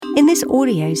In this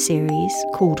audio series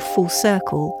called Full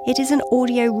Circle, it is an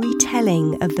audio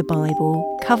retelling of the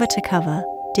Bible, cover to cover,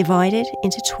 divided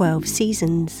into 12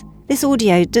 seasons. This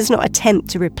audio does not attempt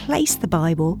to replace the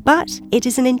Bible, but it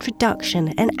is an introduction,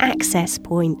 an access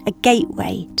point, a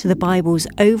gateway to the Bible's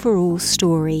overall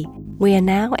story. We are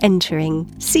now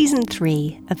entering Season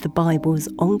 3 of the Bible's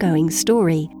ongoing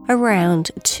story, around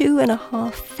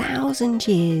 2,500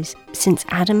 years since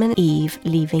Adam and Eve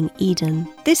leaving Eden.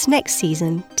 This next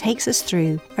season takes us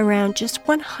through around just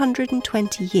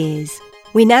 120 years.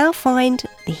 We now find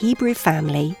the Hebrew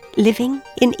family living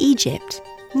in Egypt,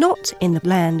 not in the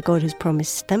land God has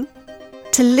promised them.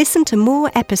 To listen to more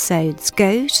episodes,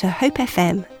 go to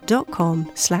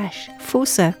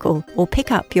hopefm.com/fullcircle or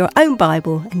pick up your own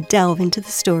Bible and delve into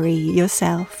the story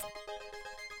yourself.